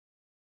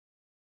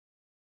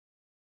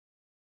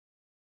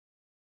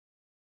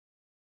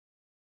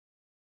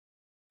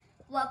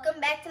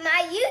Welcome back to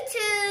my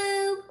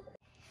YouTube.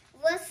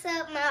 What's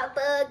up, my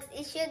bugs?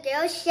 It's your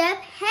girl, Chef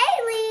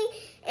HaLeigh's,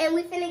 and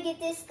we finna get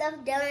this stuff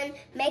done,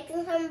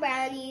 making some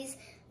brownies.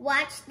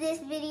 Watch this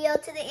video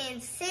to the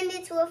end, send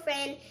it to a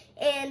friend,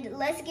 and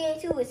let's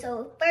get into it.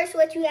 So first,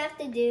 what you have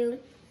to do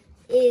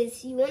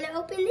is you want to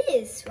open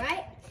this,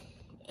 right?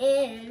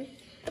 And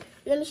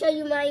let me show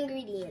you my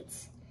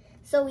ingredients.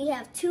 So we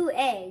have 2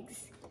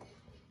 eggs,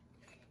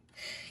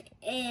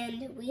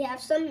 and we have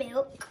some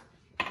milk.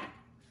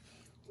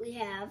 We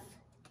have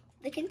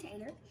the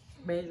container.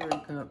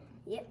 Measuring cup.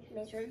 Yep,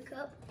 measuring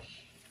cup.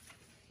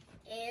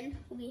 And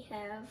we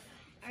have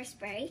our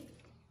spray.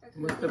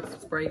 What's the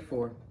spray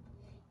for?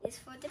 It's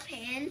for the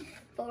pan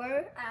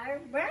for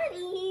our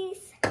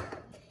brownies.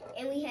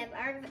 And we have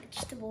our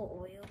vegetable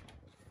oil.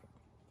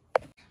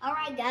 All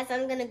right, guys,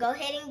 I'm gonna go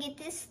ahead and get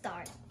this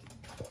started.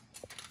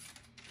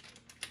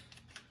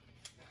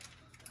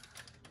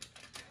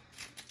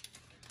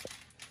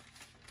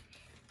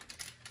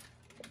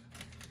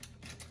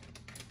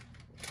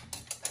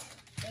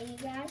 Hey, you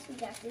guys, we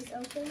got this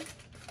open.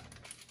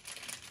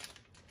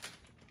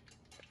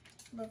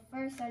 But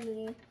first, I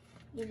need to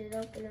get it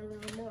open a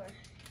little more.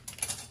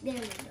 There we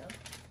go.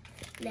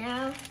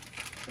 Now,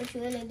 what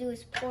you're gonna do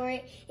is pour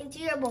it into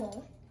your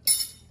bowl.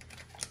 This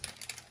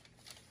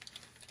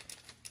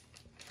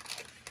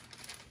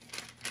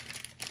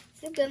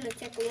is gonna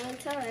take a long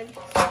time,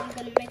 so I'm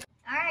gonna make.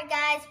 All right,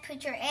 guys,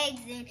 put your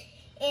eggs in,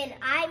 and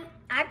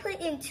I put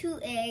in 2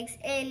 eggs,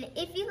 and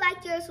if you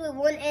like yours with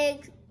 1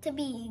 egg to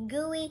be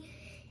gooey,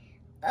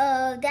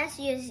 that's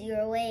just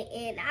your way,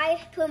 and I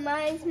put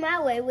mine my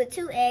way with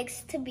 2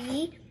 eggs to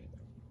make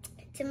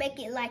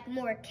it like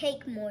more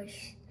cake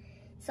moist.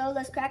 So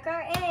let's crack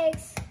our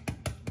eggs.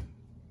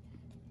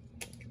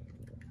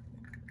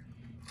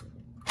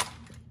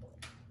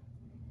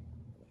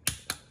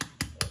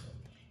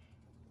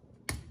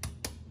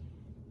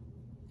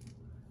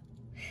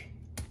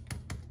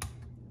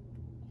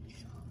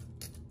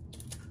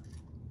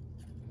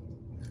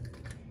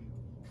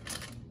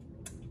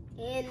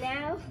 And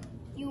now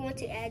you want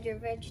to add your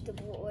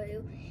vegetable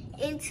oil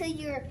into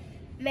your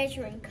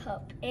measuring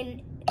cup,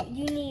 and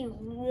you need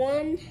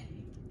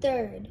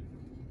 1/3.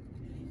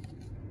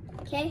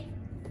 Okay,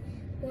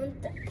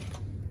 1/3.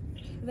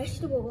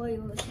 Vegetable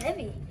oil is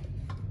heavy.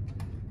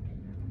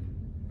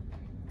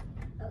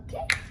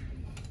 Okay.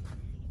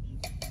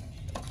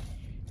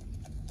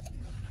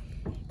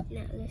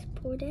 Now let's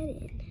pour that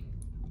in.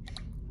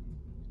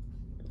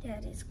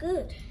 That is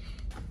good.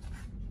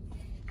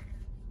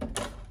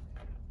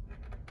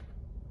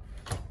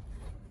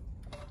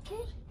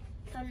 Okay,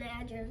 time to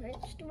add your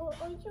vegetable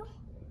oil.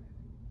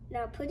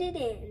 Now put it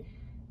in.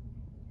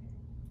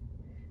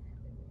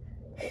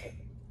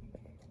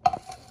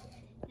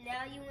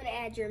 Now you want to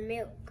add your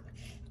milk.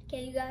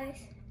 Okay, you guys?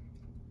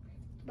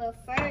 But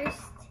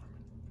first,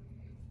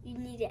 you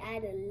need to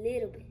add a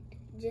little bit.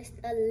 Just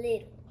a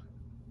little.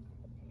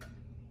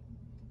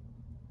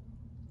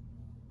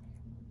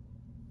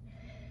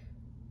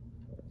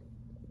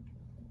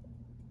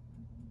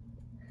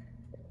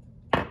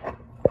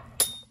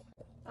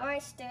 All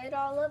right, stir it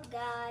all up,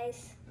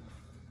 guys.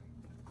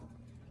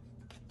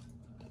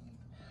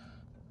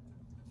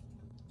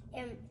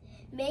 And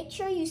make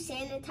sure you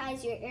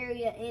sanitize your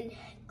area and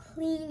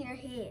clean your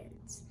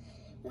hands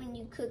when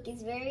you cook.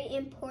 It's very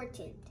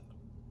important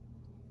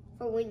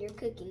for when you're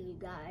cooking, you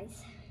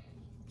guys.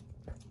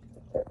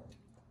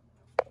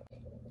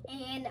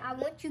 And I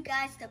want you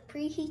guys to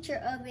preheat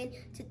your oven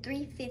to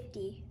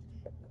 350.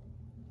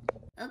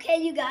 Okay,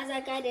 you guys,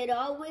 I got it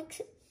all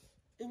whipped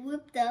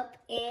up,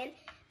 and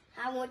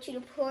I want you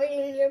to pour it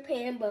in your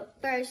pan, but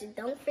first,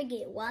 don't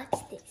forget, watch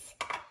this.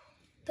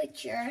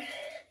 Put your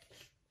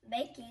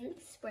baking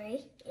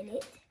spray in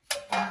it.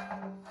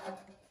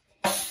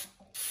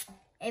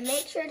 And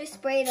make sure to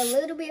spray it a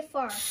little bit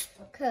far,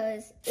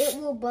 because it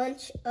will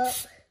bunch up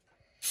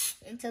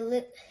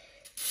into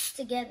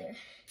together.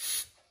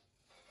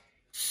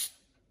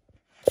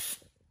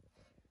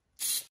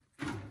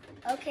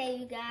 Okay,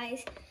 you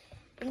guys.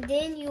 And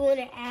then you want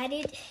to add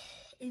it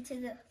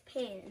into the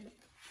pan.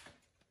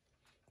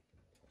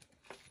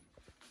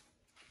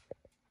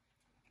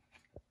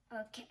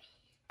 Okay,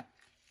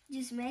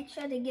 just make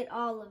sure to get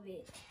all of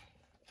it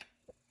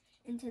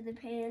into the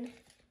pan.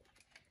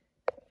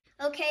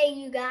 Okay,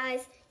 you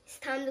guys, it's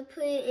time to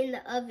put it in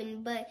the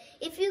oven, but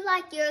if you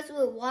like yours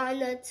with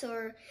walnuts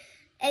or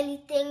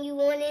anything you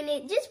want in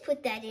it, just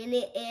put that in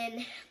it,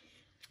 and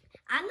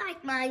I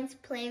like mine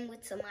plain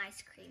with some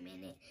ice cream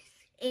in it.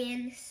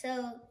 And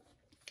so,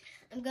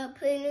 I'm gonna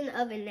put it in the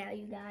oven now,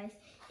 you guys,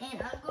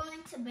 and I'm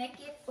going to bake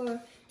it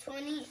for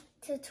 20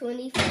 to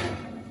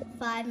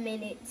 25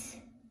 minutes.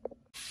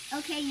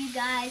 Okay, you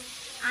guys,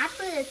 I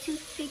put a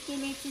toothpick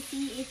in it to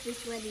see if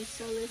it's ready,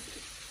 so let's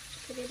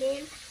put it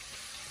in.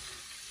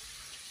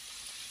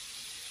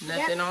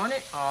 Nothing on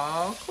it,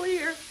 all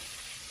clear.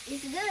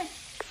 It's good.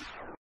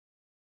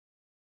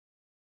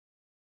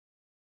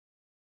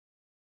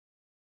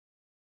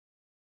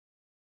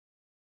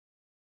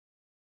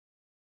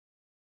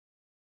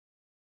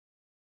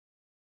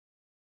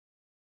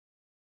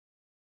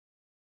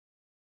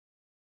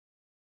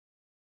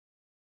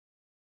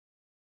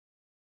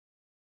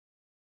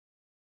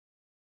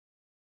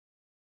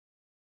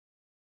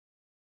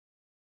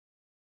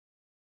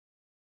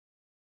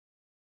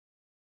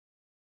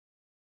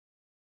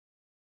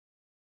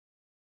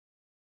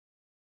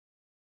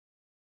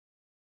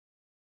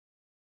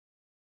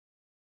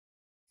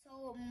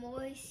 So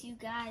moist, you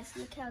guys.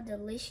 Look how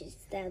delicious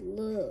that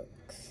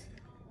looks.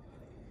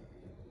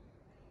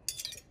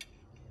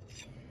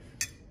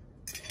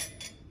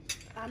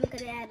 I'm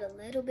gonna add a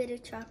little bit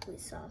of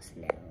chocolate sauce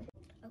now.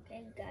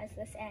 Okay, you guys,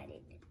 let's add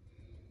it.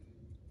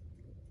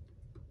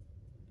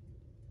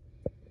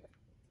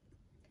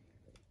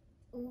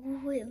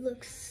 Ooh, it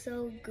looks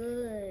so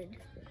good.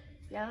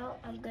 Now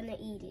I'm gonna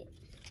eat it.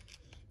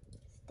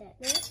 Is that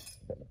it?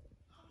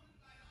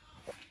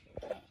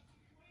 Okay.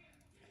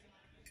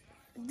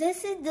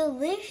 This is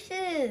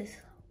delicious.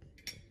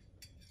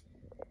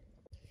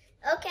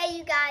 Okay,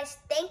 you guys,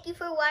 thank you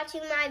for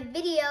watching my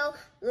video.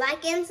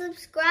 Like and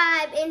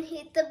subscribe and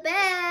hit the bell.